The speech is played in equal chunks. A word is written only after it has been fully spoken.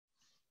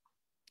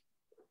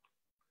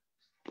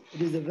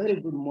It is a very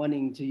good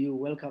morning to you.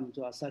 Welcome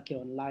to Asake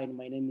Online.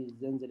 My name is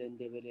Zenzele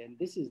Ndebele, and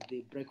this is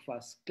the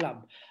Breakfast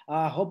Club.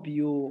 I hope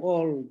you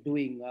all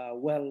doing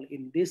well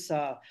in this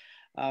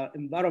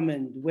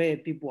environment where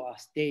people are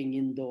staying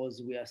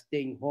indoors. We are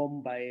staying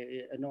home by,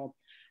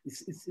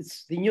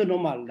 it's the new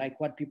normal, like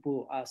what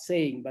people are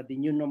saying, but the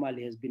new normal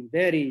has been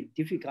very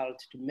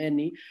difficult to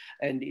many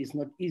and it's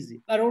not easy.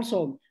 But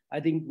also, I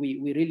think we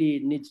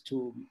really need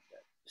to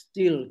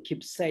still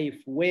keep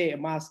safe, wear a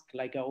mask,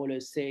 like I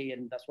always say,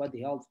 and that's what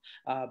the health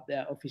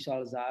the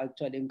officials are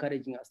actually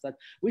encouraging us that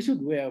we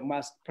should wear a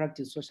mask,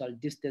 practice social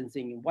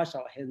distancing, and wash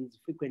our hands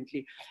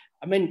frequently.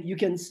 I mean, you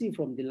can see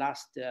from the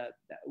last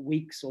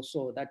weeks or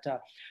so that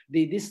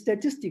the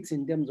statistics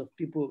in terms of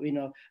people,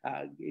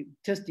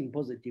 testing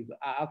positive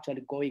are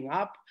actually going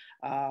up.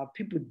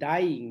 People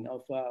dying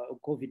of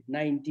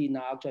COVID-19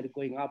 are actually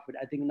going up.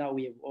 I think now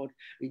we have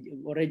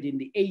already in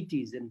the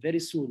 80s, and very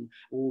soon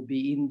we'll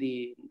be in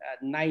the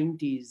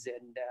 90s,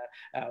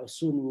 and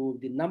soon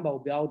the number will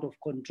be out of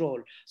control.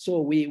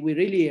 So we're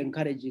really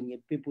encouraging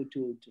people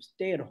to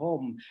stay at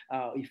home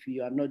if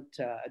you are not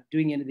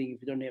doing anything,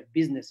 if you don't have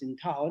business in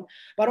town.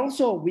 But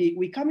also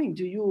we're coming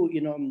to you,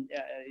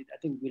 I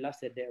think we last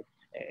had a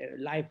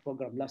live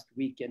program last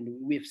week, and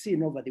we've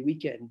seen over the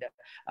weekend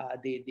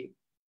the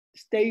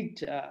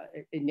state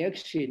in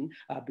action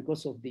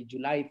because of the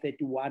July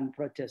 31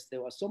 protests.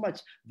 There was so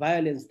much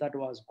violence that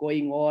was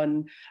going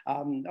on.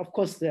 Of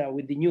course,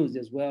 with the news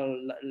as well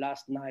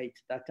last night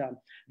that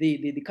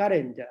the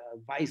current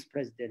Vice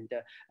President,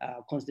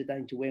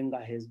 Constantine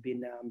Chiwenga, has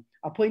been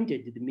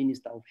appointed the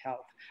Minister of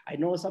Health. I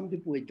know some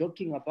people were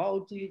joking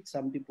about it,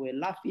 some people were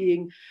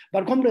laughing,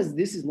 but comrades,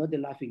 this is not a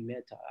laughing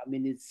matter. I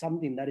mean, it's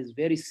something that is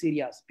very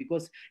serious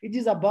because it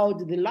is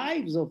about the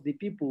lives of the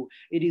people.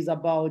 It is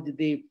about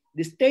the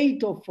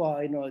state of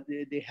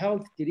the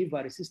health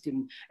delivery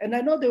system. And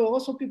I know there were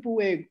also people who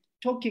were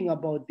talking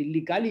about the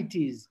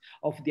legalities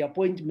of the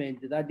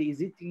appointment, that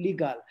is it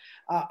legal?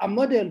 I'm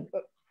not a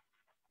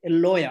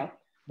lawyer,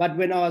 but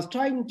when I was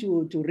trying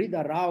to read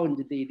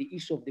around the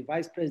issue of the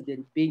vice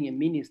president being a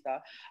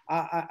minister,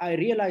 I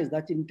realized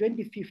that in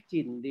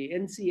 2015, the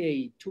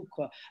NCA took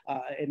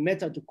a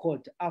matter to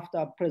court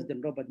after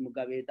President Robert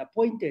Mugabe had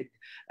appointed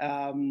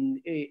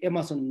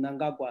Emerson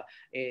Mnangagwa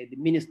the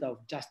Minister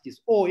of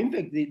Justice. Or in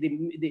fact,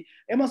 the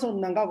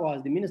Emerson Mnangagwa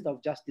was the Minister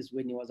of Justice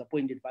when he was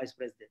appointed vice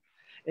president.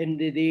 And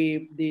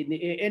the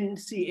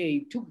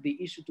NCA took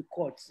the issue to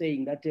court,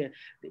 saying that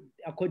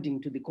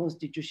according to the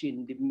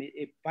constitution,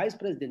 the vice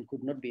president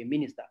could not be a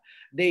minister.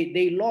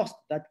 They lost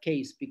that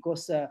case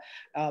because the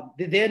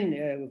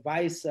then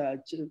vice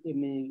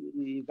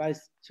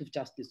chief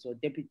justice or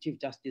deputy chief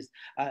justice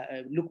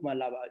Luke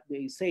Malaba,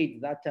 they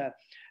said that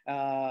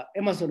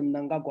Emerson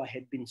Mnangagwa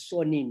had been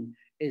sworn in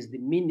as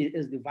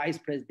the vice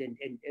president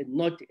and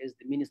not as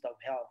the minister of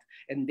health,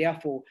 and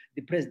therefore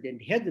the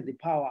president had the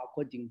power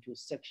according to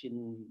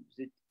section,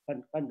 I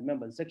can't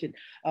remember the section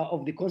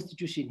of the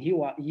constitution.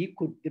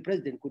 The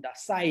president could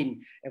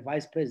assign a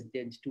vice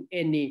president to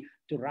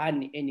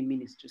run any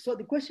ministry. So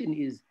the question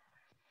is,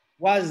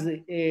 was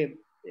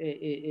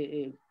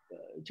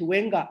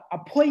Chiwenga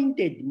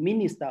appointed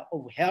minister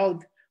of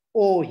health,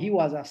 or he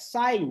was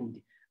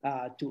assigned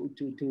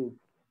to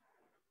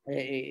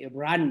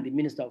run the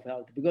Minister of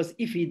Health? Because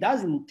if he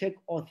doesn't take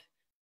oath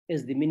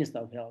as the Minister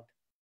of Health,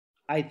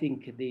 I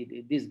think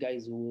these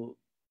guys will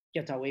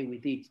get away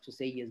with it to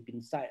say he has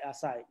been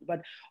assigned.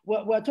 But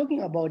we're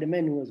talking about a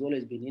man who has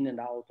always been in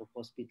and out of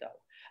hospital.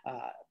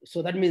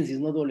 So that means he's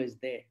not always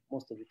there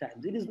most of the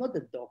time. It is not a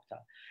doctor.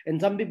 And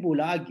some people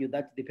will argue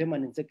that the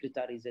permanent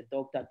secretary is a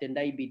doctor.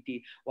 Tendai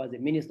Biti was the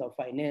Minister of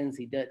Finance.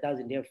 He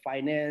doesn't have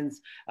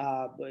finance.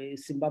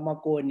 Simba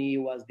Makoni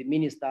was the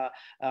Minister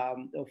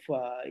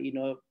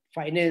of,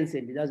 finance,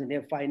 and he doesn't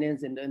have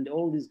finance, and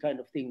all these kind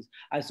of things.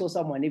 I saw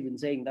someone even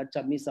saying that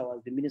Chamisa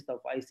was the Minister of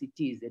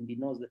ICTs, and he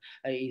knows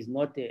that he's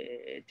not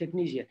a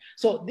technician.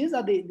 So these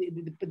are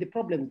the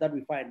problems that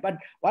we find. But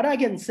what I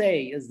can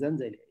say as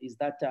Zenzele is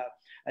that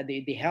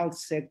the health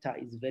sector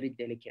is very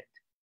delicate.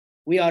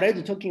 We are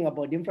already talking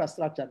about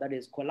infrastructure that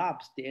has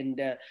collapsed, and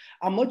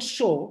I'm not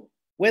sure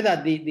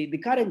whether the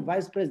current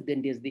vice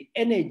president has the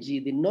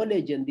energy, the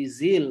knowledge, and the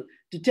zeal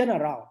to turn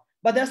around.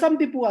 But there are some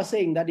people who are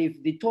saying that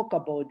if they talk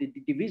about the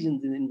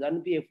divisions in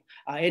ZANU-PF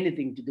are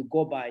anything to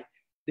go by,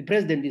 the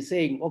president is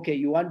saying, okay,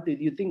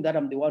 you think that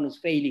I'm the one who's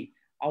failing.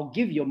 I'll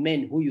give your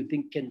men who you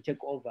think can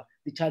take over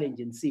the challenge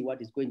and see what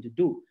he's going to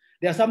do.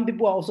 There are some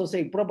people who are also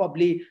saying,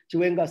 probably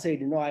Chiwenga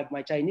said, I have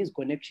my Chinese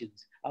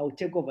connections. I'll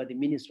take over the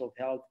Ministry of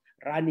Health,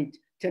 run it,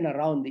 turn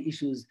around the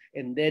issues,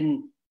 and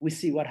then we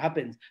see what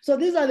happens. So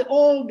these are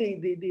all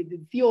the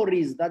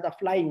theories that are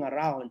flying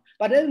around.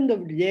 But at the end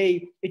of the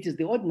day, it is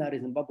the ordinary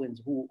Zimbabweans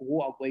who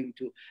are going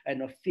to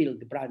feel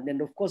the brand. And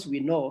of course, we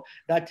know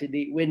that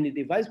when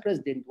the vice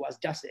president was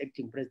just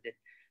acting president,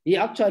 he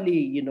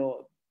actually,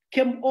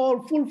 came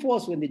all full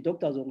force when the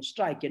doctors were on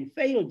strike and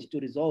failed to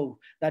resolve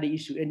that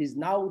issue, and is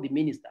now the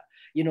minister.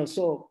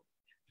 So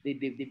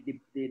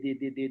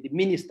the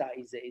minister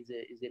is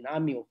an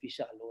army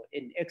official or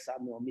an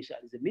ex-army official,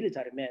 is a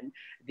military man.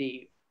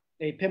 The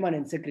a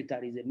permanent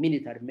secretary is a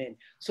military man.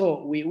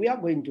 So we are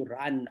going to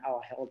run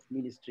our health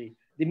ministry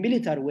the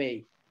military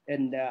way,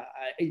 and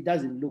it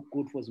doesn't look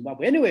good for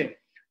Zimbabwe. Anyway,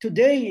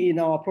 today in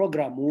our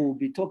program, we'll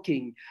be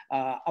talking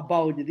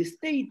about the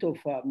state of,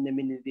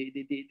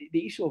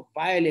 the issue of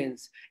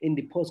violence in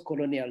the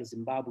post-colonial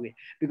Zimbabwe,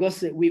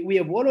 because we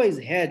have always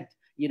had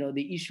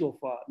the issue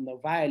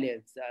of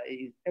violence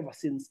ever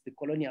since the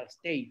colonial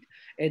state.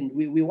 And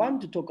we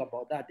want to talk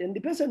about that. And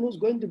the person who's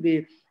going to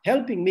be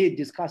helping me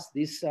discuss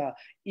this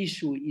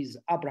issue is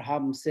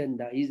Abraham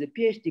Senda. He's a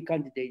PhD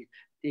candidate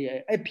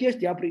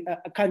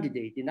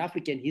candidate in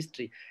African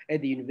history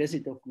at the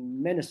University of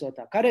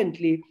Minnesota.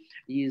 Currently,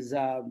 he's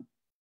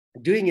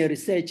doing a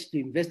research to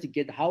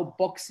investigate how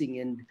boxing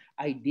and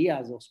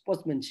ideas of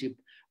sportsmanship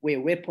were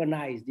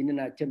weaponized in an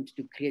attempt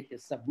to create a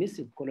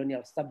submissive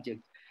colonial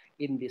subject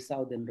in the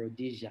Southern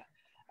Rhodesia.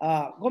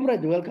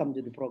 Comrade, welcome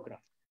to the program.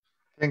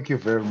 Thank you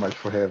very much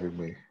for having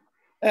me.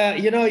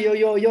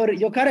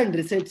 Your current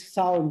research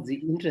sounds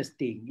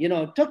interesting.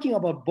 Talking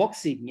about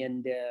boxing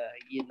and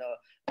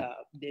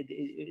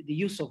the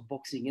use of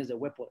boxing as a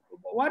weapon.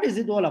 What is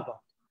it all about?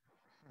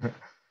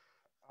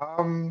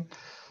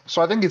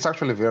 So I think it's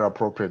actually very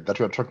appropriate that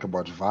we are talking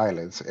about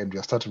violence and we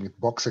are starting with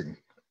boxing.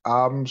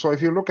 So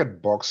if you look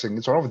at boxing,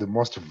 it's one of the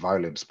most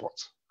violent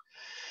sports.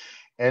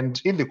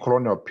 And in the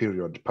colonial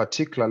period,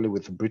 particularly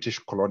with British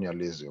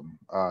colonialism,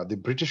 the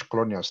British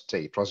colonial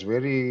state was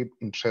very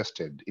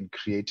interested in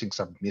creating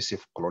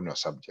submissive colonial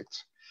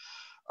subjects,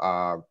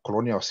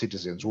 colonial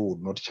citizens who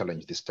would not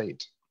challenge the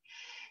state.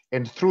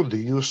 And through the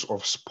use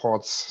of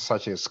sports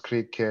such as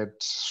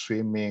cricket,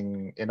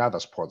 swimming, and other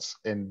sports,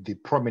 and the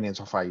prominence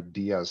of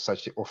ideas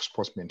such as of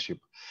sportsmanship,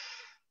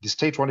 the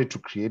state wanted to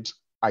create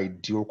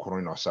ideal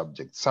colonial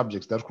subjects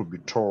that could be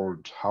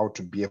told how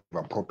to behave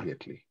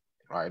appropriately,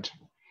 right?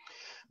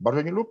 But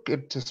when you look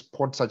at a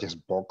sport such as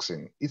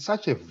boxing, it's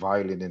such a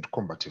violent and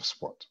combative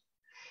sport,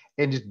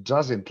 and it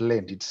doesn't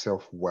lend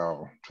itself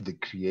well to the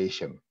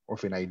creation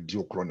of an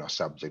ideal colonial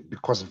subject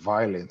because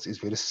violence is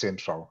very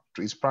central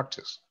to its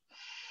practice.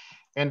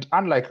 And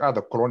unlike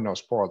other colonial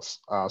sports,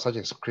 such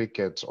as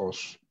cricket or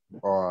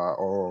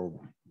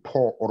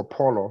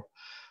polo,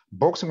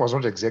 boxing was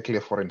not exactly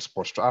a foreign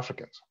sport to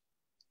Africans.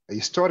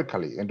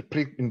 Historically, and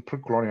in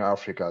pre-colonial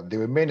Africa, there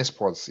were many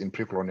sports in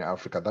pre-colonial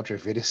Africa that were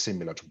very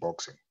similar to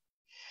boxing.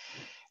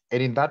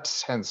 And in that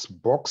sense,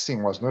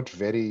 boxing was not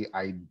very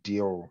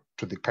ideal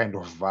to the kind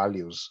of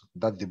values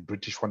that the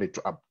British wanted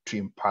to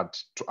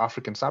impart to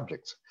African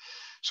subjects.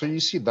 So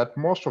you see that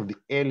most of the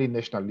early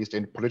nationalist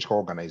and political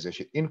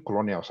organizations in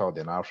colonial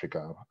Southern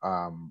Africa,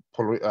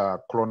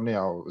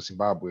 colonial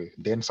Zimbabwe,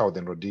 then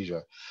Southern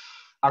Rhodesia,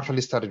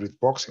 actually started with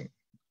boxing.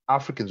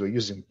 Africans were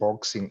using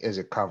boxing as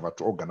a cover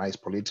to organize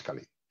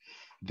politically.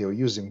 They were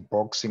using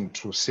boxing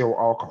to sell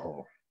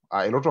alcohol.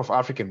 A lot of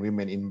African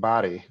women in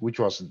Mbare, which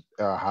was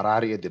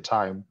Harare at the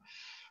time,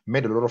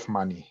 made a lot of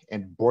money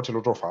and bought a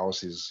lot of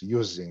houses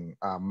using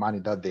money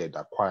that they had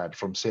acquired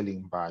from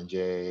selling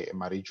banje,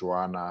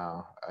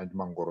 marijuana, and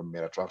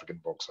mangoromera to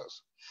African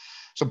boxers.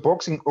 So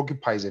boxing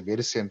occupies a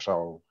very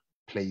central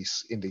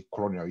place in the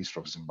colonial history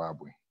of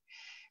Zimbabwe.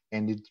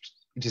 And it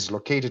is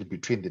located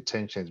between the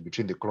tensions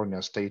between the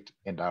colonial state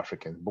and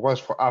Africans. Because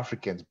for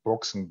Africans,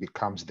 boxing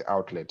becomes the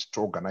outlet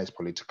to organize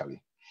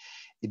politically.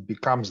 It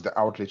becomes the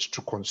outlet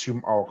to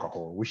consume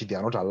alcohol, which they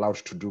are not allowed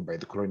to do by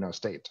the colonial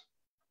state.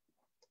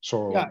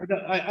 So yeah,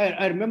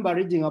 I remember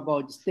reading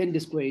about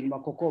Stanley Square in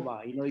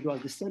Makokoba. It was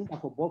the center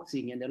for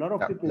boxing, and a lot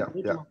of people go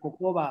to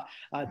Makokoba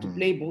to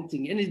play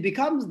boxing, and it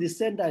becomes the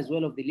center as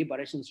well of the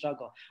liberation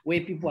struggle,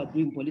 where people are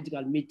doing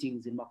political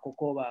meetings in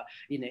Makokoba,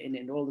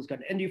 and all those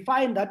kind. And you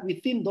find that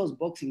within those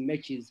boxing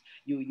matches,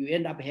 you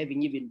end up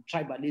having even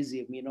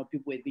tribalism.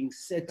 People are being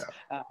set up.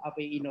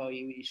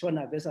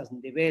 Shona versus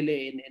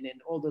Ndebele,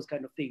 and all those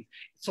kind of things.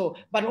 So,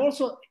 but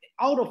also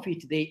out of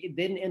it, they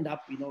then end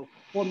up,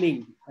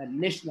 forming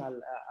national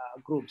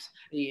groups,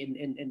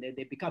 and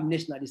they become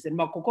nationalists, and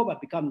Makokoba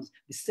becomes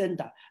the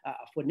center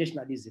for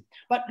nationalism.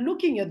 But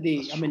looking at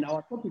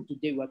our topic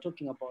today, we're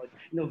talking about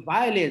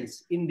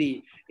violence in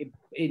the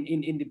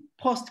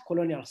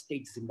post-colonial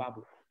state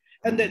Zimbabwe.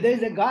 And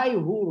there's a guy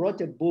who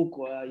wrote a book.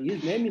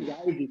 His name is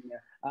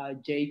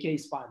Ivan J.K.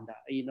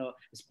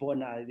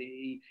 Spona.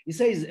 He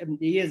says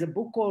he has a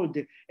book called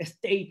A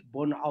State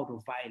Born Out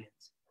of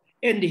Violence.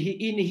 And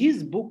in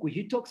his book,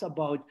 he talks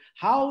about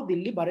how the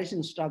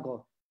liberation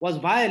struggle was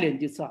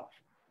violent itself.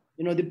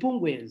 The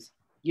Pungwes,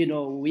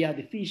 we are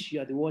the fish, you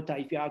are the water.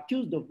 If you are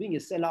accused of being a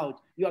sellout,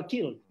 you are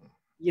killed.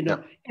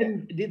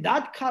 And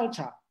that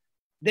culture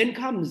then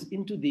comes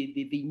into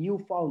the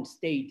newfound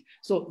state.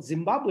 So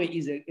Zimbabwe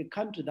is a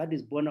country that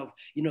is born of,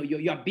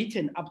 you are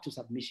beaten up to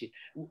submission.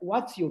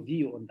 What's your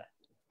view on that?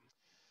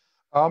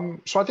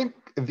 So I think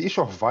the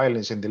issue of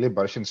violence in the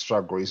liberation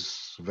struggle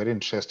is very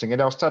interesting,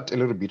 and I'll start a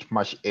little bit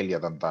much earlier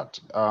than that.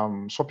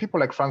 So people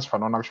like Frantz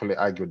Fanon actually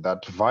argued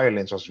that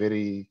violence was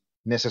very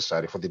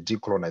necessary for the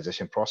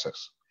decolonization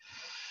process.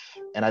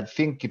 And I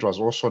think he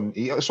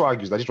also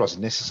argues that it was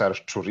necessary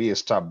to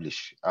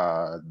reestablish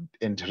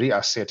and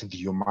reassert the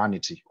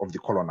humanity of the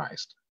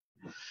colonized.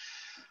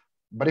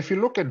 But if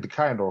you look at the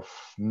kind of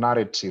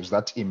narratives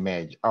that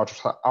emerge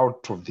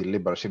out of the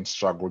liberation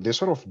struggle, they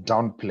sort of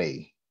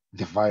downplay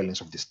the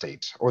violence of the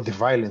state or the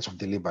violence of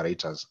the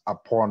liberators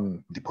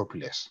upon the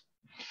populace.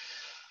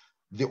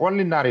 The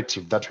only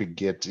narrative that we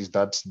get is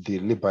that the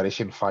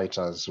liberation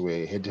fighters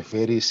had a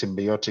very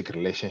symbiotic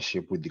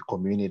relationship with the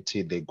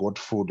community. They got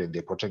food and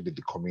they protected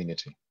the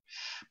community.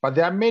 But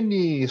there are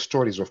many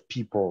stories of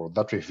people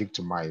that were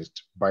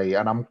victimized by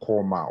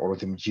Anamkoma or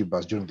the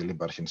Mjibas during the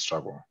liberation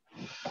struggle.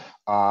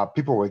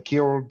 People were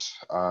killed,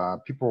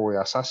 people were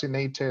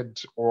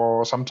assassinated,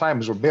 or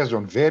sometimes were based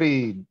on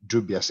very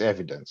dubious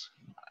evidence.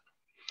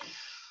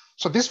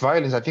 So this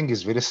violence, I think,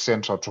 is very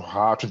central to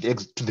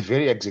the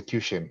very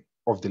execution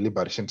of the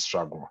liberation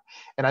struggle.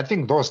 And I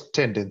think those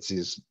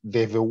tendencies,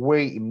 they have a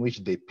way in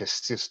which they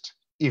persist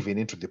even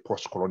into the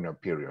post-colonial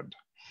period.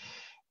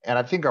 And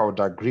I think I would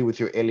agree with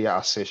your earlier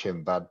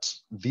assertion that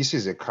this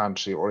is a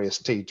country or a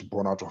state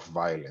born out of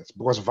violence,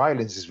 because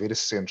violence is very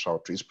central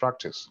to its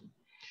practice.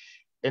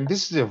 And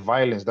this is a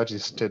violence that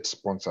is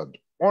state-sponsored.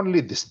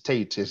 Only the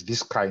state has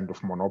this kind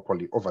of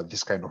monopoly over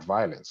this kind of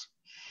violence.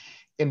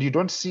 And you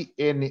don't see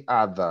any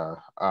other,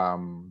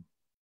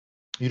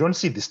 you don't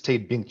see the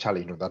state being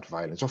challenged on that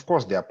violence. Of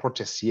course, there are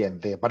protests here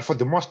and there, but for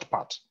the most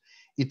part,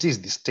 it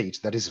is the state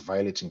that is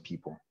violating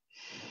people.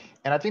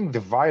 And I think the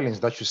violence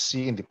that you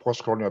see in the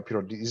post-colonial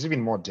period is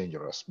even more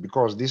dangerous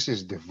because this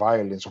is the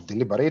violence of the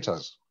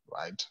liberators,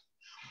 right?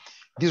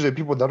 These were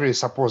people that were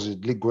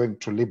supposedly going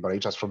to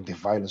liberate us from the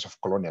violence of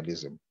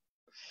colonialism.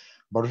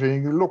 But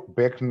when you look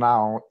back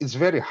now, it's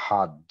very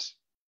hard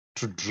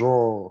to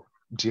draw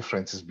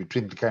differences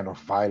between the kind of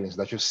violence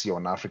that you see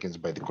on Africans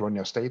by the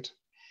colonial state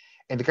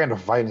and the kind of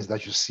violence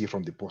that you see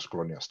from the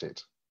post-colonial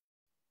state.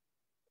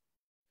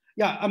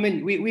 Yeah, I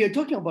mean, we are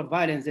talking about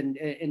violence, and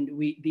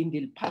we in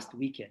the past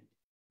weekend,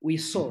 we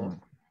saw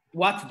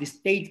what the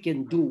state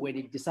can do when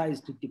it decides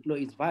to deploy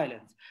its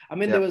violence. I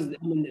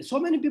mean, so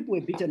many people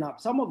were beaten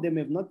up. Some of them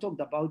have not talked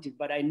about it,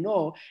 but I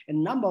know a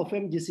number of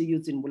MGC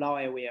youths in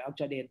Bulawayo were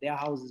actually had their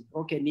houses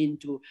broken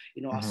into,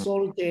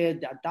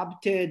 assaulted,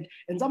 adopted,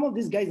 and some of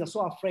these guys are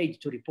so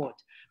afraid to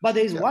report. But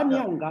there is one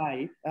young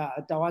guy,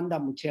 Tawanda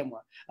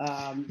Muchemwa,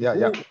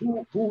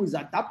 who is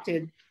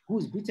adopted,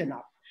 who's beaten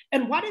up.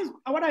 And what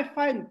I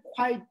find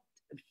quite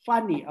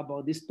funny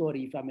about this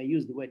story, if I may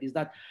use the word, is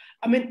that,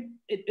 I mean,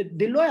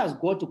 the lawyers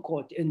go to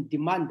court and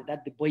demand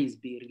that the boy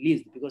be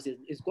released because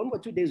it's gone for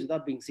 2 days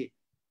without being seen.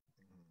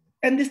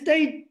 And the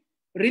state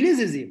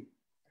releases him.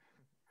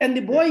 And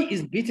the boy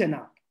is beaten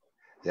up.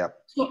 Yep.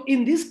 So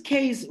in this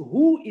case,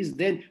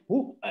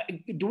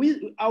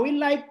 are we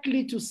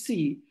likely to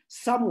see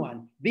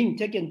someone being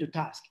taken to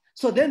task?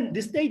 So then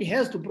the state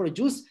has to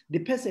produce the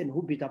person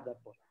who beat up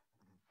that boy.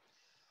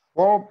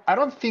 Well, I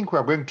don't think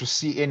we're going to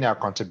see any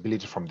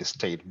accountability from the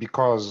state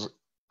because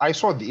I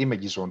saw the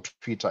images on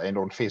Twitter and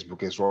on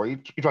Facebook as well.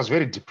 It was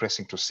very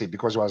depressing to see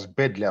because he was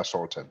badly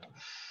assaulted.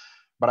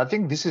 But I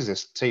think this is a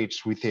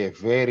state with a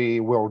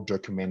very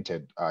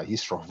well-documented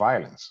history of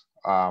violence.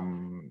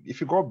 If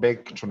you go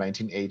back to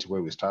 1980,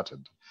 where we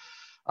started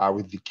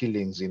with the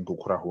killings in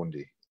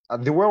Gukurahundi,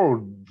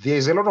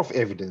 there's a lot of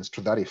evidence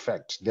to that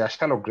effect. There are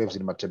shallow graves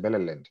in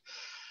Matebeleland.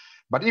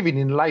 But even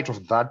in light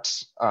of that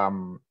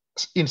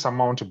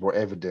insurmountable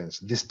evidence,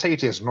 the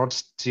state has not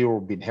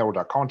still been held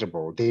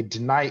accountable. They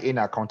deny any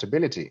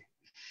accountability.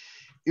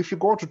 If you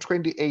go to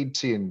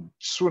 2018,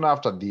 soon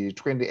after the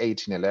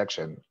 2018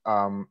 election,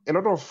 a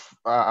lot of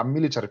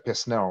military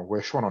personnel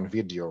were shown on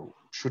video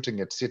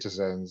shooting at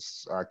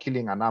citizens,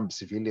 killing unarmed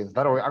civilians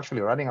that were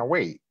actually running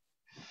away.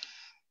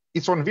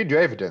 It's on video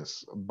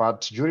evidence,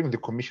 but during the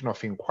Commission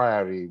of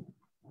Inquiry,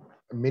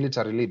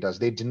 military leaders,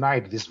 they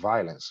denied this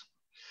violence.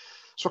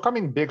 So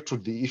coming back to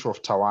the issue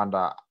of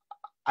Tawanda,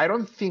 I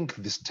don't think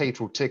the state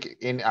will take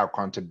any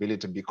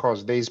accountability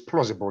because there is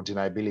plausible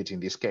deniability in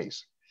this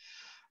case.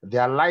 They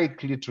are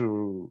likely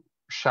to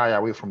shy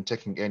away from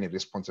taking any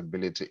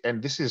responsibility.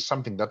 And this is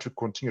something that we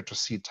continue to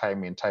see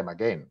time and time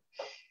again,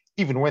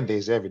 even when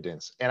there's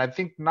evidence. And I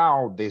think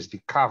now there's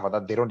the cover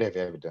that they don't have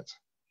evidence.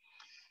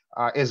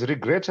 As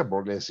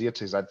regrettable as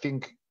it is, I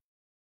think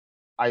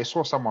I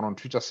saw someone on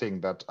Twitter saying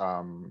that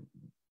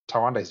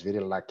Tawanda is very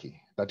lucky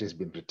that he's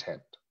been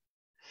returned.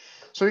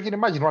 So you can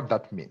imagine what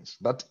that means,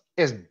 that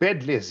as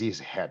badly as he's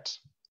hurt,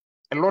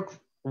 a lot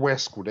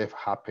worse could have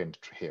happened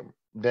to him.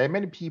 There are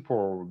many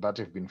people that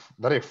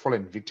have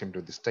fallen victim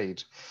to the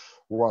state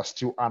who are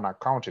still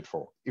unaccounted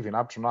for. Even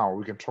up to now,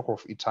 we can talk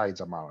of Itai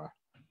Dzamara.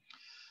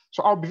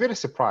 So I'll be very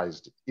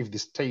surprised if the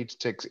state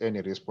takes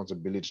any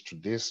responsibility to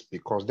this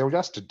because they'll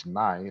just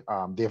deny.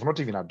 They have not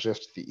even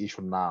addressed the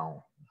issue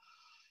now.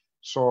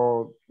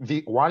 So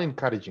the one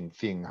encouraging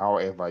thing,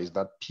 however, is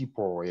that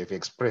people have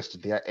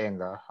expressed their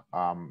anger.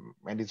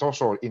 And it's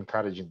also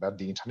encouraging that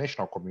the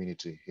international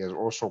community has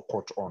also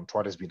caught on to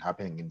what has been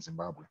happening in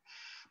Zimbabwe.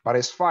 But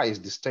as far as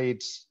the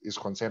state is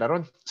concerned, I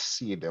don't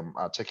see them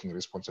taking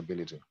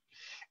responsibility.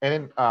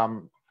 And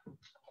then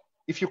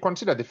if you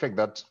consider the fact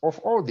that of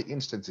all the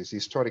instances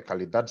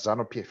historically that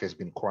ZANU-PF has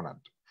been cornered,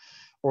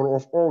 or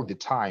of all the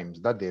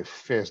times that they've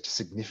faced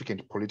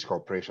significant political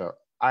pressure,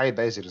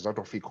 either as a result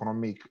of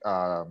economic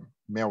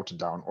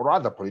meltdown or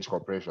other political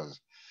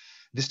pressures,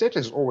 the state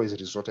has always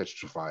resorted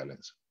to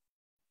violence.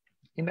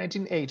 In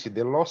 1980,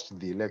 they lost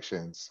the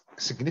elections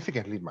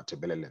significantly in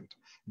Matabeleland.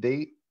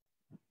 They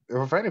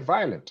were very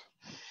violent.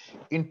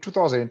 In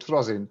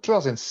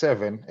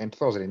 2007 and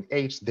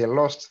 2008, they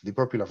lost the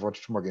popular vote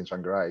to Morgan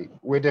Tsvangirai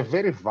with a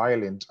very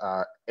violent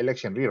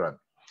election rerun.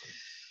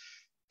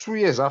 2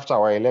 years after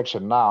our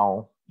election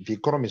now, the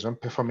economy is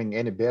not performing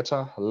any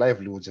better.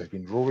 Livelihoods have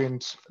been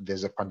ruined.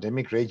 There's a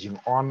pandemic raging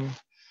on.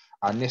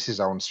 Our nurses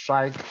are on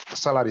strike.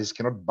 Salaries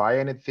cannot buy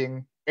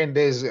anything. And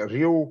there's a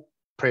real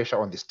pressure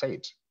on the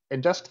state.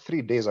 And just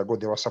 3 days ago,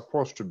 there was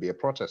supposed to be a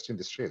protest in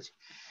the streets.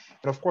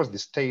 And of course, the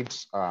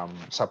state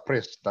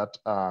suppressed that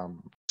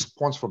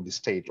response from the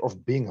state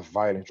of being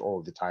violent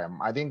all the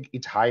time. I think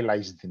it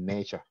highlights the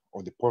nature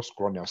of the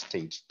post-colonial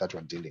state that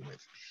we're dealing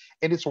with.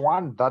 And it's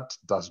one that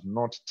does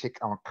not take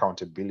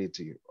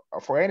accountability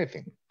for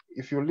anything.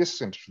 If you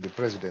listened to the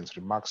president's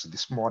remarks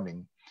this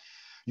morning,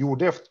 you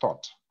would have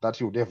thought that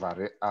he would have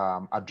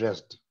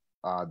addressed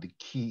the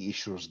key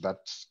issues that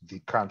the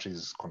country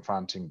is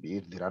confronting, be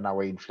it the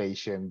runaway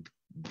inflation,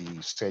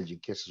 the surging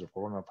cases of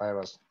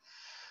coronavirus,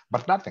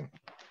 but nothing.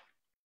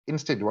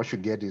 Instead, what you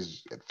get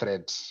is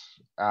threat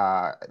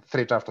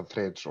after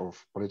threat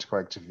of political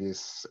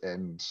activists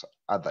and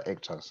other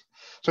actors.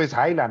 So it's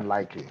highly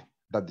unlikely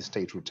that the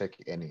state will take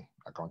any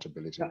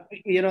accountability.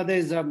 You know,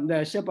 there's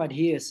the shepherd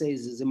here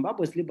says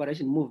Zimbabwe's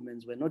liberation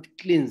movements were not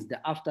cleansed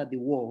after the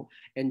war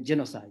and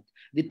genocide.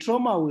 The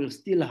trauma will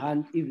still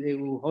haunt if they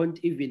will haunt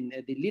even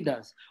the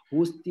leaders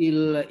who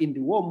still in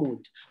the war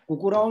mood.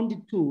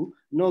 Kukuround too,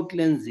 no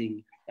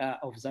cleansing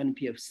of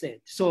ZANU-PF said.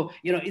 So,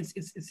 you know,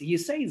 he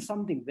says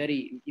something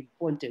very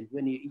important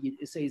when he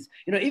says,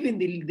 you know, even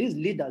these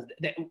leaders,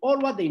 all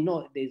what they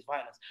know, there's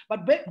violence.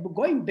 But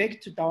going back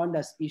to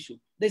Tawanda's issue,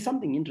 there's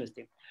something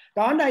interesting.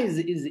 Tawanda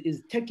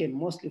is taken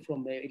mostly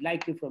from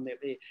likely from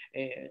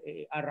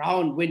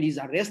around when he's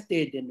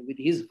arrested and with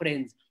his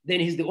friends, then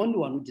he's the only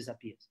one who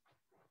disappears.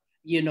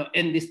 You know,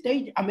 and the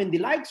state, I mean, the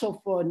likes of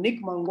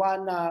Nick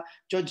Mangwana,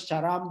 George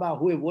Charamba,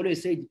 who have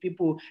always said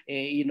people,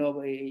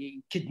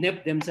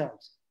 kidnap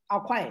themselves, are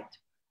quiet.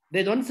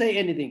 They don't say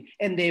anything,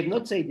 and they have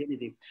not said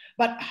anything.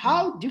 But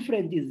how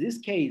different is this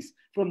case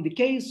from the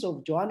case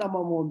of Joanna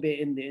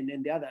Mamombe and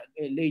the other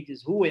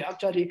ladies who were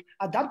actually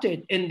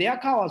abducted, and their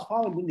car was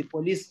found in the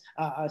police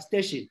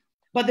station?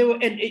 But they were,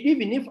 and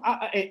even if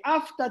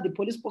after the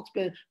police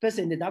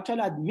spokesperson had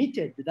actually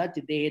admitted that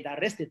they had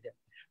arrested them,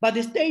 but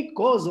the state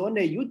goes on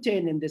a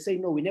U-turn and they say,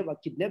 no, we never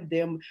kidnapped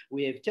them.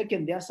 We have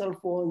taken their cell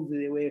phones.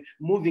 They were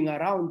moving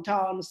around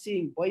town,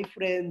 seeing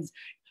boyfriends.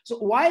 So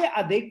why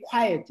are they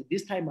quiet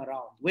this time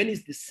around when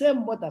it's the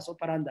same modus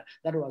operandi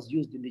that was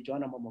used in the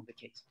Joanna Mamombe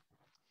case?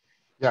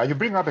 Yeah, you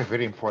bring up a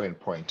very important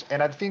point.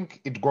 And I think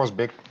it goes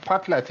back,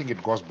 partly I think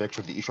it goes back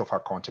to the issue of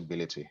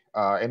accountability.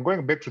 And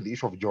going back to the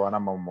issue of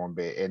Joanna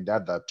Mamombe and the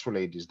other two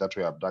ladies that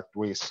were abducted,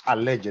 were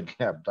allegedly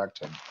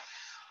abducted.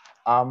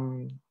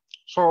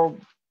 So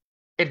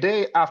a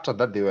day after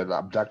that they were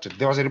abducted,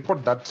 there was a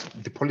report that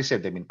the police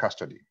had them in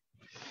custody.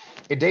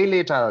 A day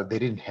later, they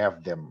didn't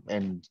have them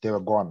and they were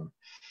gone.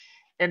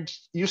 And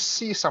you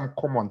see some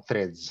common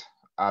threads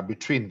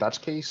between that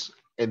case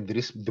and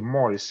the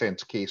more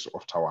recent case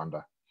of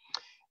Tawanda.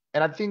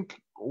 And I think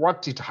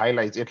what it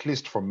highlights, at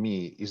least for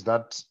me, is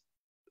that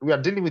we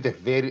are dealing with a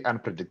very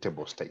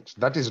unpredictable state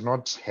that is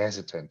not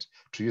hesitant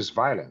to use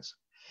violence.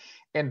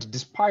 And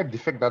despite the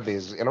fact that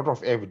there's a lot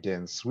of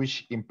evidence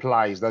which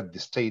implies that the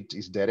state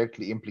is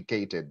directly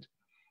implicated,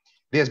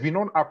 there's been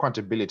no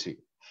accountability.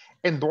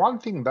 And the one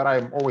thing that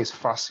I'm always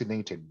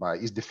fascinated by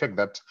is the fact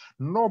that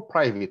no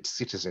private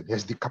citizen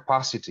has the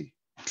capacity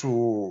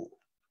to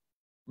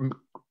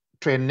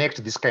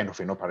enact this kind of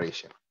an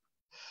operation.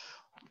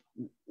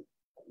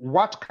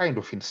 What kind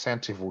of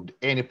incentive would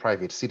any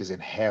private citizen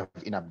have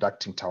in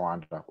abducting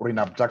Tawanda or in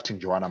abducting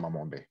Joanna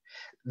Mamombe?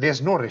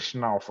 There's no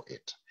rationale for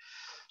it.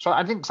 So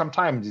I think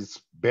sometimes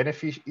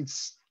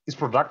it's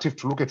productive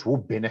to look at who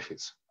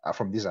benefits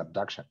from these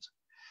abductions.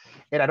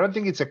 And I don't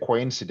think it's a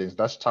coincidence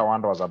that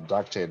Tawanda was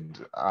abducted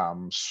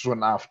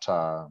soon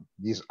after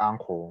his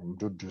uncle,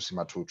 Mdudu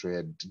Simatutu,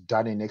 had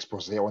done an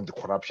expose on the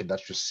corruption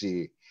that you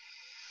see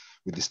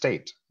with the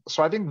state.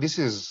 So I think this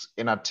is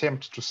an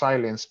attempt to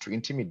silence, to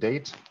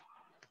intimidate.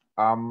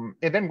 And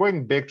then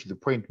going back to the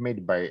point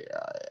made by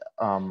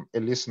a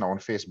listener on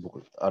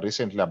Facebook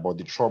recently about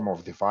the trauma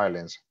of the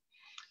violence,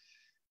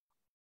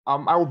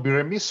 I would be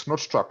remiss not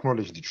to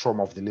acknowledge the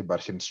trauma of the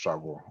liberation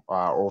struggle,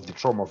 of the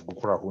trauma of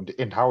Gukurahundi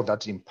and how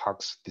that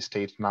impacts the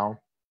state now.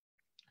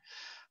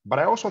 But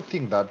I also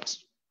think that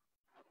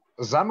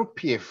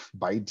ZANU-PF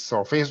by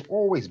itself has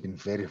always been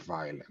very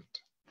violent,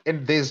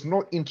 and there's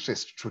no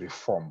interest to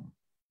reform.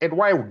 And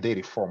why would they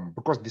reform?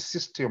 Because the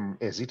system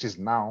as it is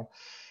now,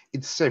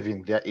 it's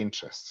serving their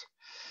interests.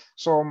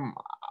 So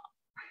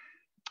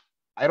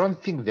I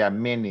don't think there are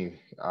many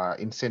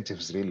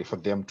incentives really for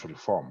them to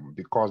reform,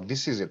 because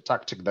this is a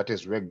tactic that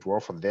has worked well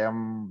for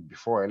them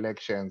before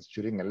elections,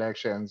 during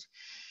elections,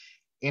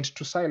 and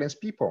to silence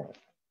people.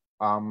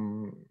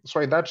 So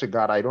in that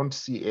regard, I don't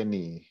see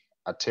any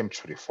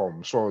attempt to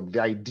reform. So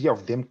the idea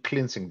of them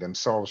cleansing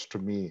themselves, to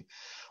me,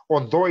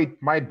 although it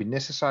might be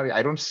necessary,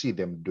 I don't see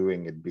them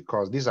doing it,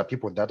 because these are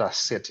people that are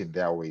set in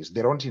their ways.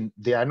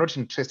 They are not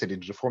interested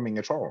in reforming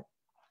at all.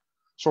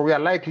 So we are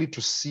likely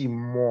to see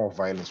more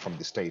violence from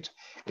the state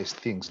as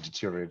things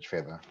deteriorate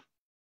further.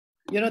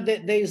 You know,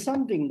 there is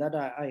something that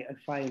I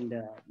find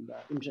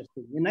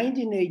interesting. In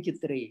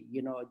 1983,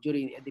 you know,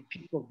 during the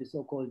peak of the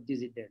so-called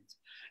dissidents,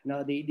 you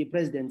know, the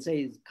president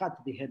says, cut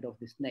the head of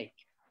the snake.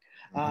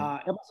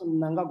 Emerson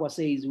Mnangagwa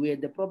says, we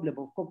had the problem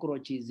of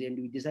cockroaches and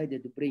we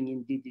decided to bring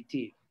in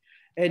DDT.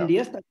 And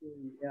yesterday,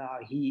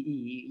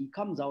 he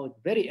comes out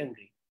very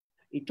angry.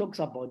 He talks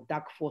about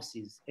dark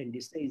forces and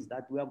he says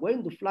that we are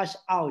going to flush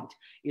out,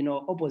 you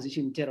know,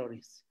 opposition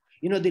terrorists.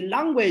 You know, the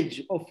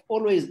language of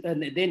always,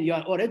 and then you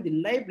are already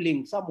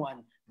labeling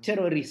someone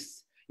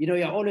terrorists. You know,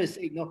 you're always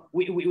saying, no,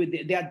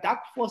 there are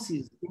dark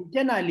forces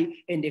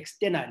internally and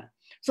externally.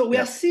 So we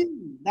are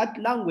seeing that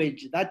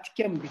language that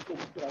came before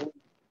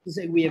to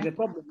say we have a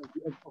problem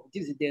of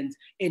dissidents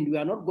and we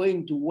are not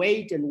going to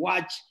wait and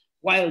watch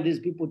while these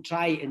people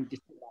try and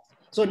destroy us.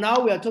 So now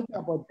we are talking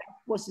about dark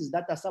forces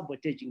that are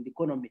sabotaging the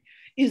economy.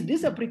 Is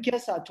this a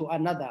precursor to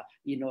another,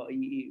 you know,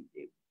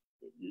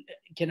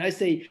 can I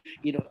say,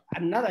 you know,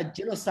 another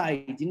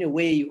genocide in a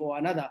way, or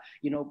another,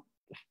 you know,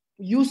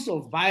 use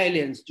of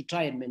violence to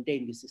try and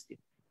maintain the system?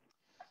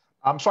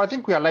 So I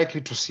think we are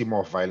likely to see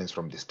more violence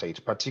from the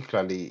state,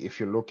 particularly if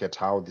you look at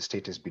how the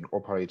state has been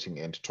operating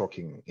and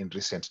talking in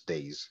recent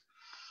days.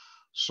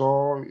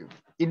 So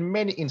in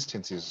many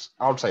instances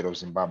outside of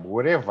Zimbabwe,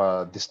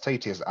 wherever the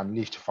state has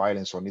unleashed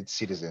violence on its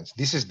citizens,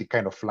 this is the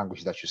kind of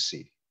language that you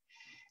see.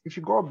 If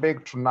you go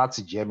back to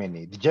Nazi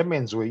Germany, the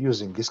Germans were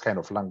using this kind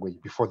of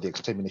language before the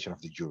extermination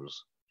of the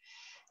Jews.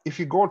 If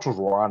you go to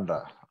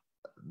Rwanda,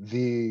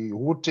 the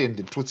Hutu and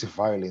the Tutsi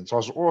violence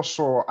was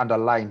also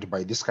underlined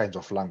by these kinds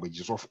of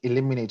languages of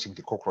eliminating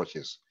the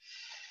cockroaches.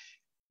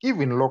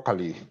 Even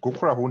locally,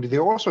 Gukurahundi,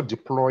 they're also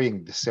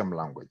deploying the same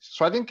language.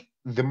 So I think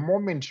the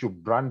moment you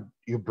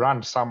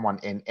brand someone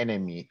an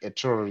enemy, a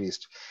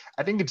terrorist,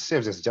 I think it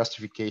serves as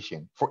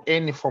justification for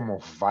any form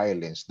of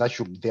violence that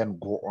should then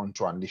go on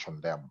to unleash on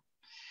them.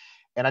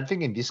 And I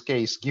think in this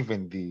case,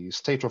 given the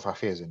state of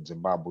affairs in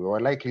Zimbabwe, we're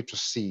likely to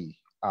see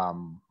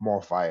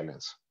more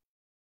violence.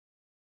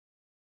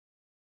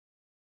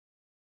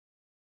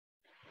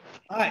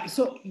 All right.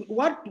 So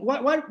what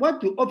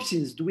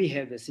options do we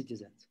have as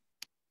citizens?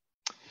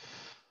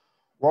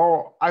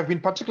 Well, I've been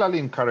particularly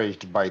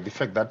encouraged by the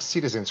fact that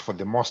citizens, for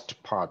the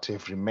most part,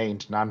 have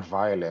remained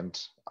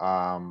nonviolent.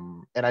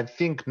 And I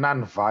think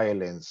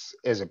nonviolence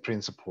as a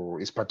principle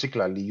is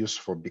particularly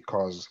useful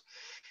because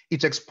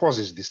it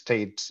exposes the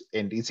state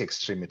and its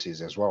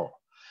extremities as well.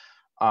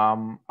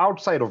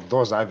 Outside of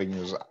those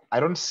avenues,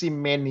 I don't see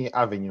many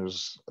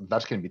avenues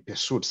that can be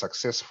pursued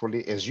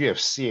successfully, as you have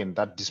seen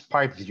that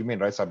despite the human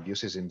rights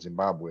abuses in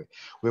Zimbabwe,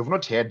 we have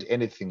not heard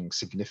anything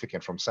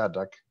significant from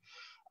SADC.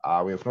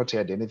 We have not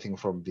heard anything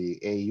from the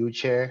AU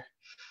chair.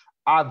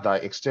 Other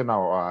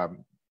external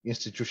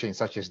institutions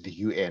such as the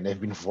UN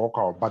have been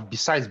vocal, but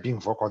besides being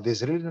vocal,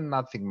 there's really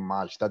nothing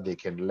much that they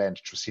can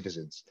lend to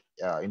citizens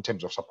in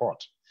terms of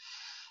support.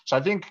 So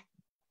I think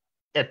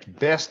at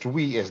best,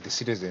 we as the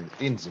citizens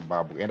in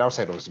Zimbabwe and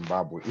outside of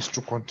Zimbabwe is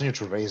to continue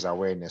to raise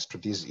awareness to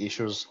these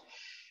issues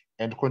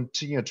and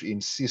continue to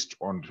insist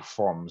on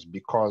reforms,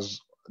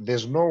 because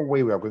there's no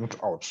way we are going to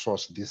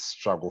outsource this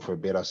struggle for a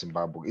better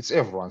Zimbabwe. It's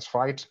everyone's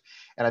fight.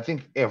 And I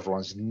think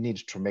everyone's need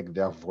to make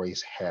their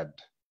voice heard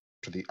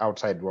to the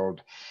outside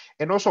world.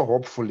 And also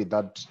hopefully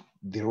that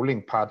the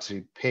ruling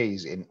party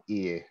pays an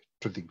ear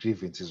to the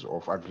grievances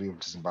of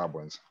aggrieved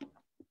Zimbabweans.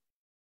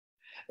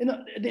 You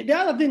know, the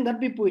other thing that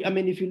people, I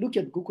mean, if you look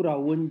at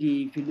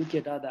Gukurahundi, if you look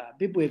at other,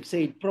 people have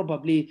said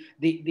probably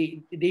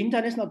the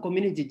international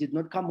community did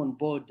not come on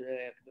board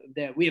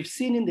there. We have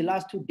seen in the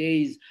last 2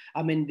 days,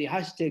 I mean, the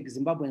hashtag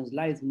Zimbabweans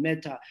Lives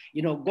Matter,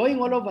 you know, going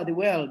all over the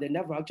world and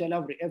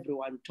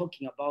everyone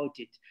talking about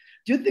it.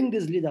 Do you think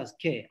these leaders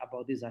care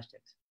about these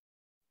hashtags?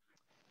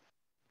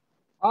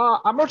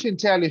 I'm not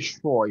entirely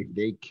sure if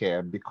they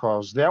care,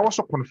 because they're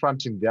also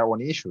confronting their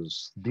own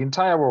issues. The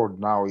entire world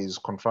now is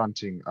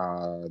confronting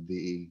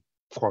the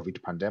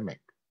COVID pandemic.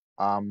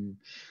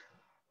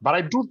 But I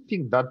do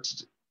think that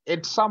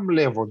at some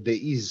level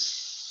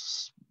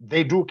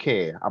they do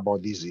care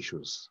about these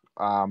issues.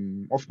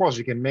 Of course,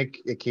 you can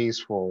make a case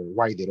for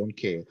why they don't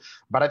care,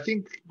 but I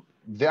think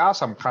there are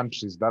some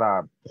countries that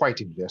are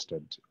quite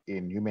invested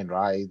in human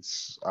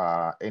rights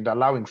and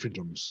allowing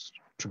freedoms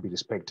to be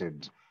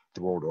respected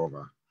the world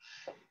over.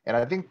 And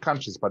I think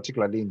countries,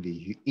 particularly in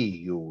the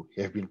EU,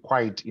 have been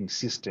quite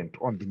insistent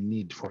on the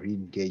need for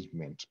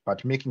re-engagement,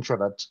 but making sure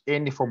that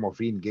any form of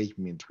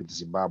re-engagement with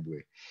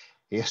Zimbabwe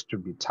has to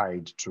be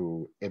tied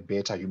to a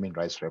better human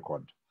rights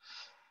record.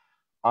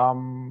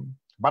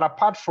 But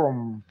apart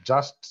from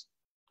just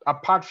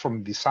apart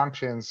from the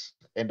sanctions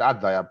and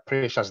other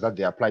pressures that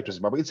they apply to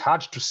Zimbabwe, it's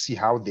hard to see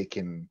how they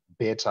can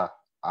better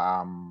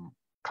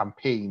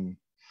campaign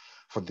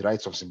for the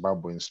rights of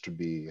Zimbabweans to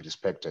be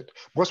respected.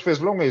 Because for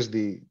as long as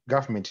the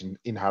government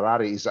in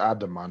Harare is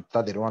adamant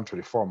that they don't want to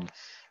reform,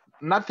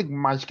 nothing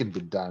much can be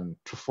done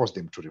to force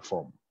them to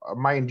reform.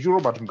 Mind you,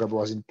 Robert Mugabe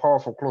was in power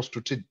for close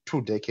to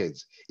 2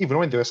 decades, even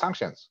when there were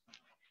sanctions,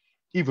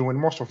 even when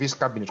most of his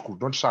cabinet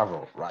could not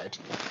travel, right?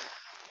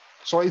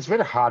 So it's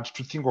very hard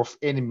to think of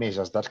any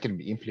measures that can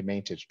be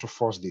implemented to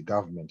force the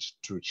government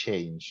to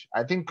change.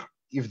 I think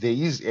if there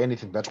is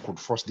anything that could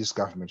force this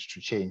government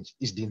to change,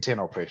 is the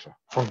internal pressure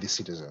from the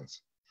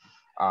citizens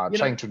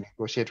trying to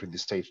negotiate with the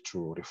state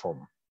to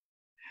reform.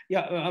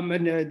 Yeah, I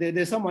mean,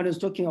 there's someone who's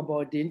talking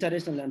about the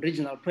international and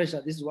regional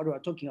pressure. This is what we're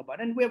talking about.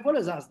 And we've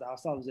always asked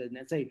ourselves and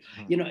say,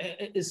 you know,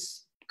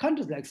 it's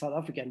countries like South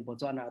Africa and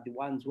Botswana are the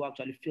ones who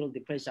actually feel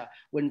the pressure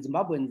when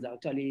Zimbabweans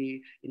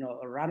actually, you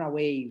know, run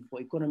away for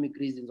economic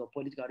reasons or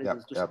political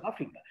reasons to South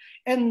Africa.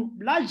 And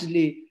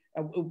largely,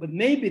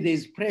 maybe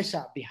there's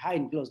pressure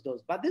behind closed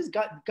doors, but these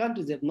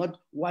countries have not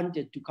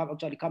wanted to come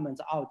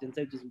out and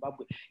say to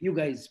Zimbabwe, you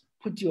guys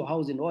put your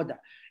house in order.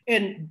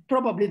 And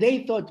probably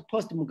they thought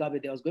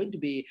post-Mugabe there was going to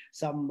be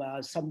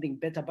something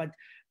better, but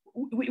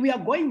we are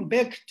going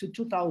back to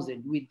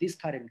 2000 with this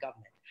current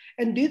government.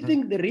 And do you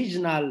think the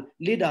regional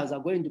leaders are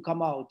going to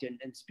come out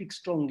and speak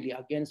strongly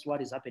against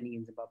what is happening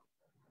in Zimbabwe?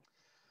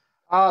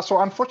 So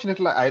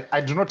unfortunately,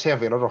 I do not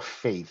have a lot of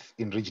faith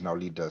in regional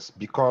leaders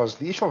because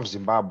the issue of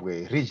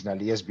Zimbabwe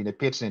regionally has been a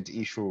pertinent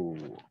issue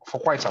for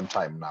quite some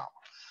time now.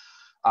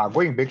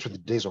 Going back to the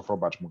days of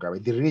Robert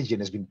Mugabe, the region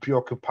has been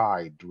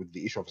preoccupied with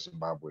the issue of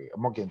Zimbabwe.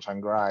 Morgan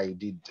Tsvangirai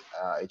did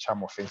a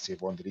charm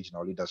offensive on the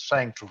regional leaders,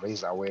 trying to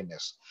raise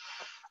awareness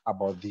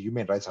about the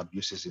human rights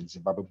abuses in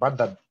Zimbabwe,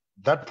 but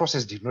that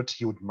process did not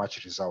yield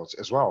much results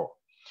as well.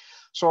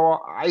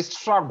 So I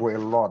struggle a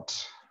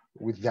lot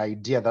with the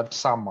idea that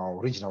somehow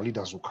regional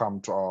leaders will come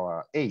to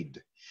our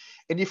aid.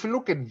 And if you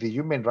look at the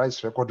human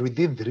rights record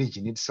within the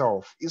region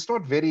itself, it's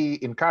not very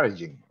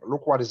encouraging.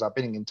 Look what is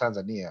happening in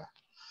Tanzania.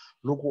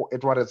 Look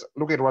at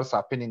what's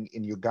happening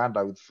in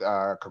Uganda with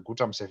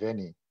Kaguta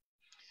Museveni.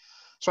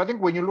 So I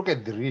think when you look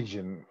at the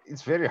region,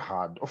 it's very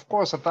hard. Of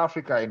course, South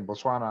Africa and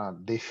Botswana,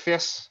 they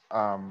face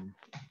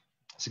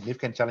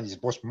significant challenges.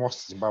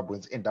 Most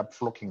Zimbabweans end up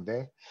flocking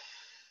there.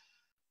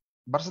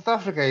 But South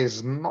Africa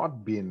has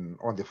not been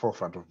on the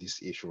forefront of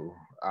this issue.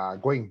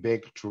 Going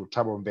back to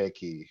Thabo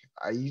Mbeki,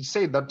 he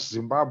said that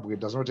Zimbabwe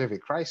does not have a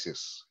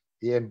crisis.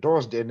 He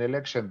endorsed an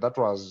election that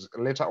was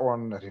later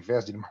on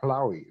reversed in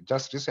Malawi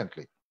just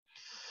recently.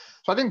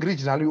 So I think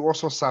regionally we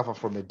also suffer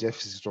from a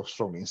deficit of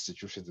strong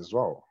institutions as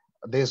well.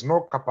 There's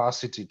no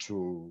capacity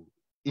to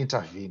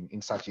intervene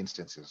in such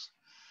instances.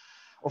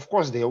 Of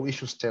course, they'll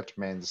issue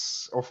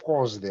statements. Of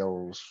course,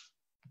 they'll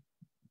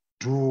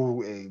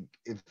do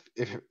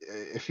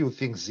a few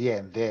things here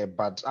and there.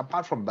 But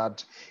apart from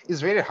that,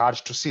 it's very hard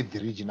to see the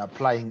region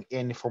applying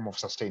any form of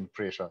sustained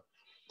pressure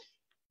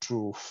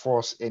to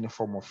force any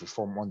form of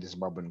reform on the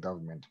Zimbabwean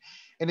government.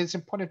 And it's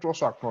important to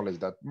also acknowledge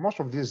that most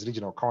of these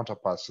regional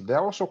counterparts, they're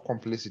also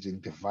complicit in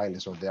the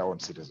violence of their own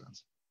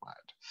citizens. Right?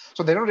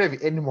 So they don't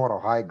have any moral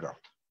high ground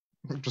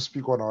to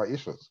speak on our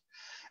issues.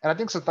 And I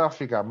think South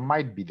Africa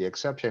might be the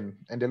exception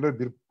and a little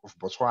bit of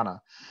Botswana.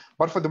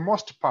 But for the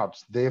most part,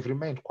 they've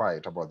remained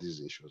quiet about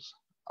these issues.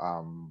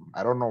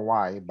 I don't know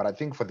why, but I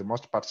think for the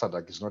most part,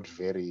 SADC is not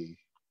very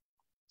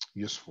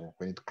useful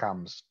when it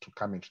comes to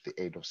coming to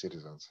the aid of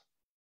citizens.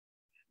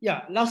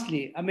 Yeah,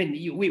 lastly, I mean,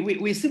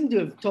 we seem to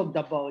have talked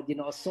about, you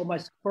know, so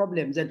much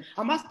problems. And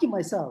I'm asking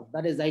myself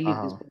that as I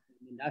live this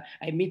problem,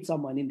 I meet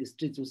someone in the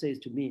streets who says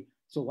to me,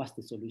 so what's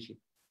the solution?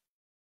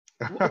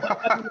 Do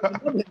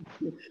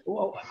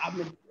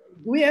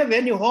we have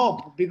any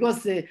hope?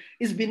 Because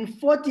it's been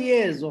 40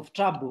 years of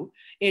trouble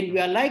and we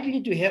are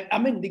likely to have, I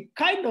mean, the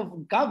kind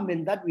of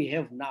government that we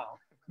have now,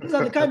 these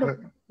are the kind of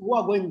people who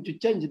are going to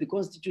change the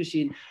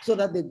constitution so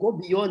that they go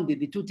beyond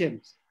the 2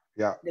 terms.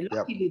 Yeah.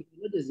 Luckily,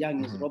 not as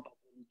young as Robert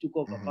took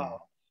over power.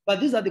 But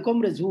these are the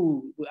comrades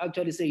who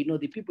actually say, you know,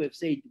 the people have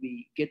said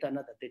we get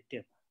another 3rd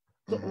term.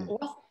 So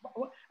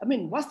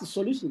what's the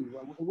solution?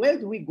 Where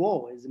do we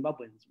go as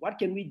Zimbabweans? What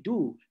can we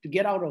do to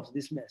get out of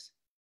this mess?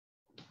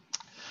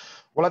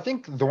 Well, I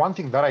think the one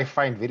thing that I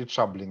find very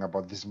troubling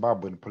about the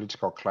Zimbabwean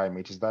political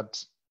climate is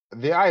that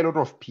there are a lot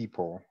of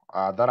people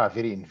that are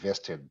very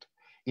invested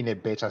in a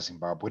better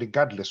Zimbabwe,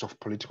 regardless of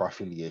political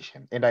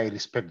affiliation. And I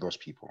respect those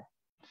people.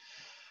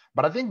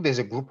 But I think there's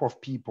a group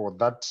of people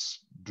that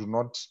do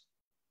not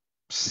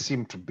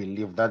seem to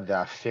believe that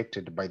they're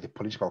affected by the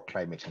political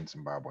climate in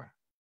Zimbabwe.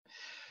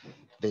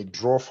 They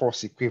draw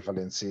false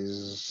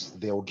equivalences.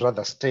 They would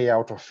rather stay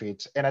out of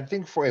it. And I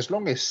think for as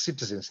long as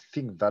citizens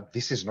think that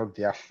this is not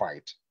their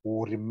fight, we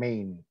will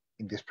remain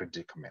in this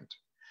predicament.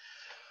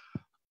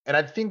 And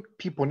I think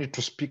people need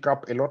to speak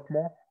up a lot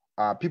more.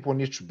 People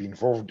need to be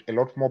involved a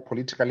lot more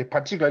politically,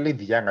 particularly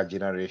the younger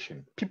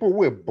generation. People who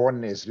were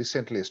born as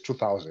recently as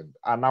 2000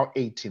 are now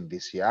 18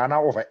 this year, are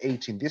now over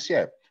 18 this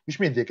year, which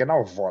means they can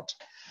now vote.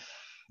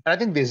 And I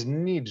think there's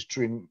need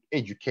to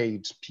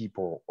educate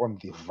people on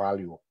the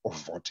value of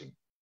voting.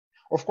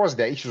 Of course,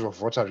 there are issues of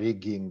voter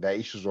rigging, there are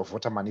issues of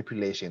voter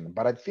manipulation,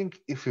 but I think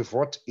if we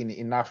vote in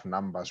enough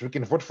numbers, we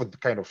can vote for the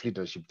kind of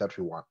leadership that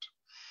we want.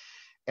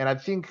 And I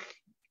think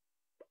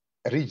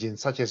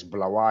regions such as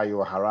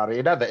Bulawayo, Harare,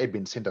 and other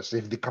urban centers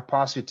have the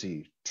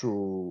capacity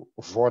to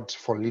vote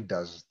for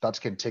leaders that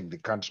can take the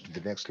country to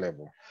the next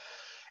level.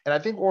 And I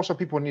think also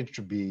people need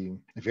to be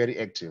very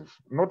active,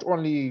 not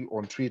only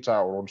on Twitter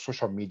or on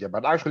social media,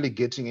 but actually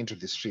getting into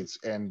the streets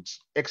and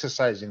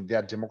exercising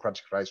their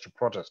democratic rights to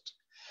protest.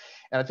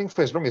 And I think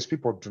for as long as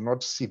people do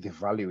not see the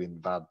value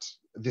in that,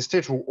 the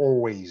state will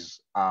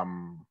always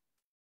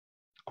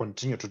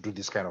continue to do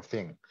this kind of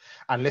thing,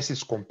 unless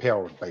it's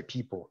compelled by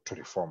people to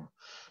reform.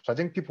 So I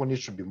think people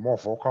need to be more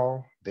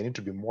vocal, they need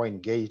to be more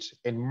engaged,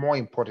 and more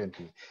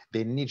importantly,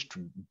 they need to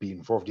be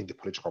involved in the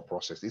political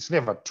process. It's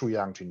never too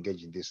young to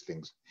engage in these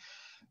things.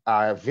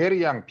 Very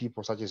young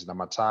people such as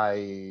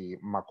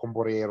Namatai,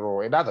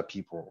 Makomborero, and other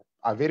people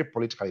are very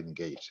politically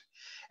engaged.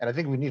 And I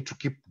think we need to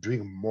keep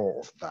doing more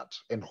of that.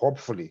 And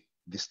hopefully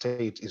the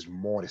state is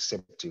more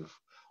receptive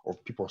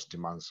of people's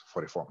demands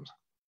for reforms.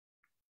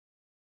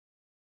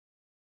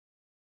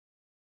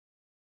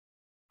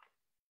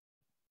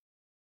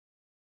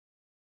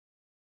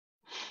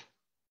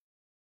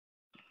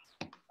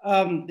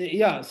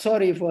 Yeah,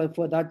 sorry for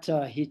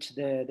that hitch.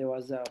 There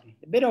was a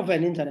bit of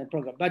an internet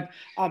program, but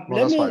No,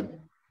 let me fine.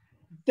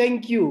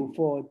 thank you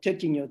for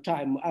taking your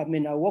time. I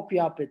mean, I woke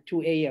you up at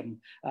 2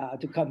 a.m.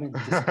 To come and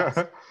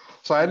discuss.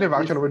 So I never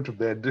actually went to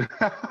bed.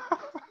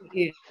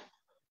 Yeah.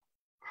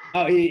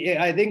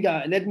 I think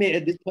let me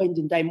at this point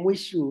in time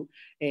wish you.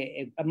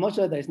 I'm not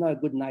sure that it's not a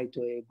good night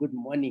or a good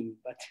morning,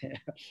 but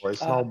Well,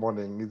 it's now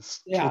morning.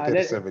 It's yeah,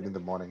 2:37 in the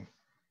morning.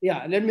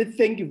 Yeah, let me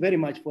thank you very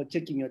much for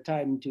taking your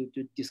time to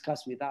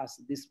discuss with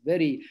us this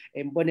very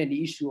important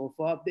issue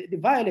of the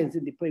violence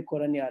in the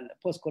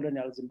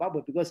post-colonial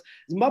Zimbabwe, because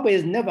Zimbabwe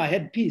has never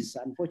had peace.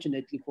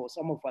 Unfortunately, for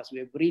some of us, we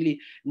have really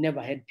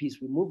never had peace.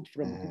 We moved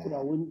from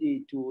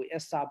Kukurawundi to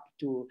ESAP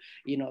to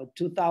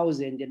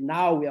 2000, and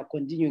now we are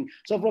continuing.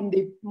 So from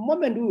the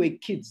moment we were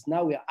kids,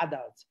 now we are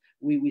adults.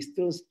 We're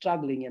still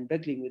struggling and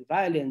battling with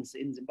violence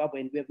in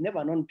Zimbabwe, and we have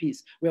never known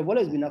peace. We have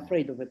always been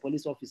afraid of a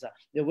police officer.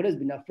 We have always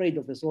been afraid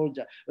of a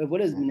soldier. We have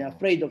always been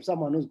afraid of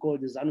someone who's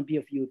called the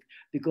ZANU-PF youth,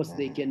 because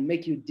they can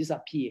make you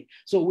disappear.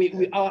 So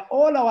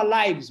all our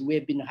lives, we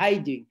have been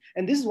hiding.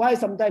 And this is why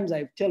sometimes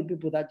I tell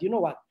people that, you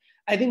know what,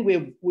 I think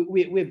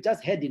we've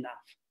just had enough.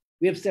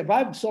 We have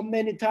survived so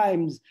many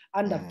times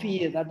under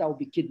fear that I'll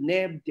be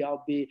kidnapped,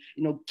 I'll be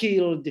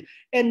killed.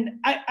 And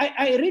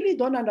I really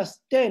don't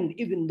understand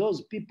even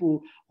those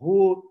people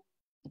who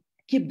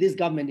keep this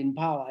government in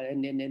power,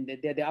 and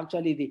they're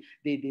actually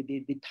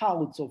the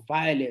touts of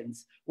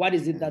violence. What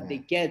is it that they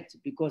get?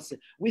 Because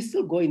we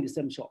still go in the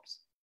same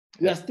shops.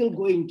 We are still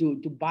going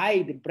to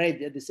buy the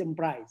bread at the same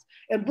price.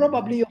 And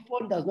probably your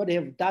phone does not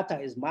have data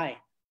as mine.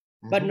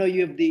 But no,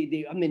 you have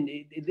the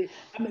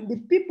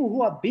people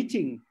who are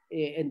beating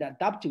and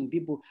adapting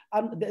people,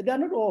 they're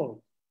not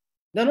all.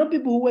 They're not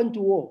people who went to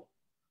war.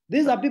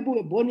 These are people who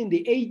were born in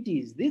the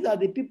 80s. These are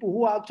the people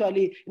who are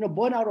actually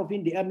born out of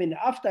India,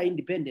 after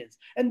independence.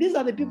 And these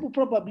are the people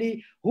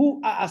probably who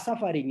are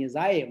suffering as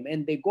I am,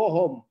 and they go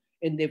home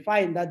and they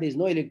find that there's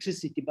no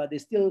electricity, but they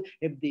still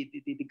have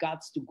the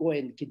guts to go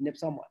and kidnap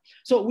someone.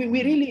 So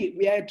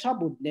we are a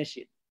troubled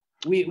nation.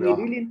 We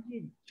really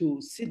need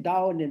to sit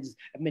down and,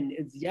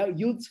 as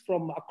youths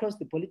from across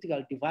the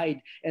political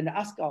divide, and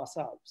ask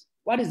ourselves,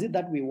 what is it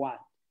that we want?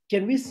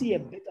 Can we see a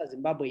better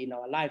Zimbabwe in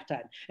our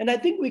lifetime? And I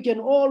think we can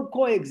all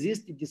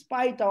coexist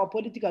despite our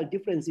political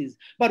differences,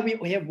 but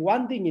we have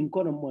one thing in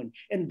common,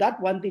 and that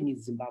one thing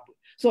is Zimbabwe.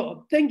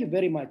 So thank you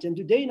very much. And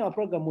today in our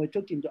program, we're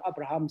talking to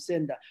Abraham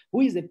Senda,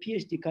 who is a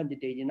PhD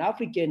candidate in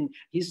African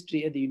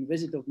history at the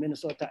University of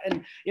Minnesota.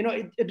 And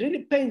it really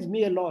pains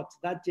me a lot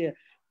that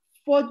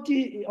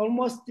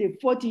almost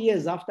 40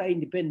 years after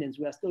independence,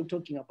 we are still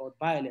talking about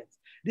violence.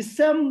 The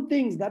same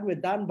things that were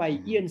done by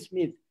Ian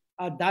Smith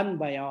are done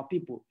by our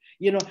people.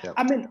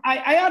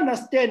 I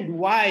understand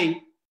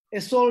why a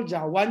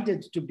soldier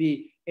wanted to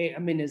be, a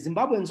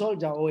Zimbabwean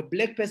soldier or a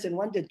black person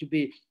wanted to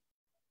be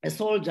a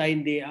soldier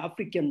in the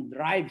African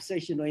Drive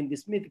session or in the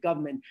Smith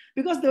government,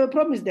 because they were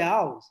promised their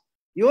house.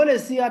 You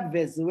always see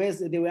adverts where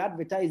they were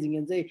advertising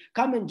and say,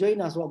 come and join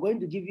us, we're going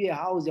to give you a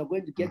house, you're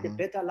going to get a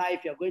better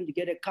life, you're going to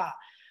get a car.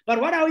 But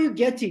what are you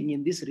getting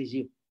in this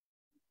regime?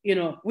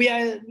 You're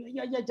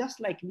just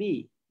like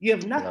me. You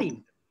have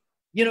nothing.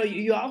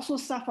 You are also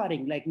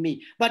suffering like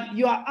me, but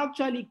you are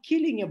actually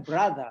killing a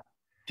brother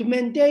to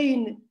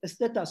maintain a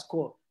status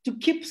quo, to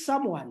keep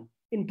someone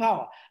in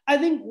power. I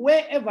think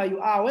wherever you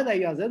are, whether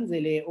you are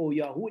Zenzele or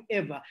you are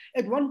whoever,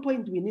 at one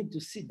point we need to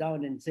sit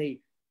down and say,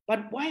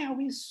 but why are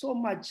we so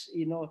much,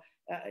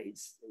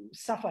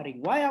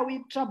 suffering? Why are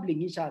we troubling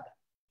each other?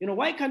 You know,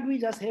 why can't we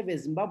just have a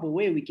Zimbabwe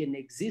where we can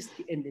exist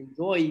and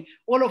enjoy,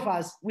 all of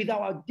us, with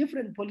our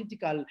different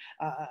political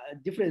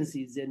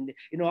differences? And,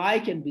 you know, I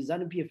can be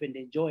ZANU-PF and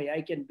enjoy,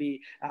 I can be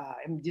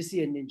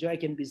MDC and enjoy, I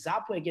can be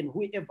ZAPU, I can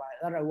whoever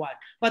that I want.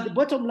 But the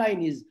bottom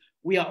line is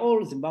we are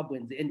all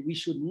Zimbabweans and we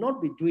should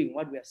not be doing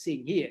what we are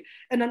saying here.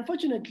 And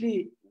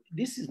unfortunately,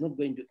 this is not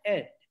going to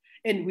end.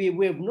 And we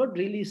have not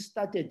really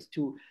started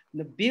to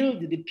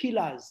build the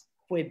pillars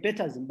for a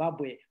better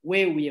Zimbabwe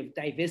where we have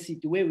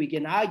diversity, where we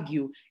can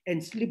argue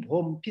and sleep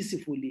home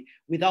peacefully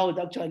without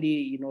actually,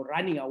 you know,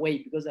 running away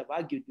because I've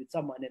argued with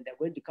someone and they're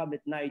going to come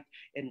at night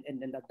and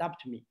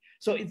adapt me.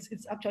 So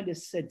it's actually a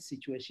sad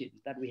situation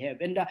that we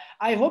have. And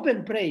I hope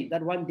and pray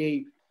that one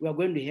day we are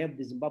going to have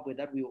the Zimbabwe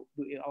that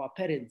our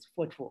parents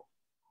fought for.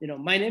 You know,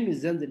 my name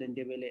is Zenzele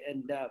Ndebele,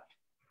 and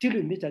till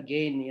we meet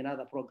again in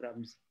other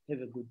programs,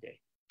 have a good day.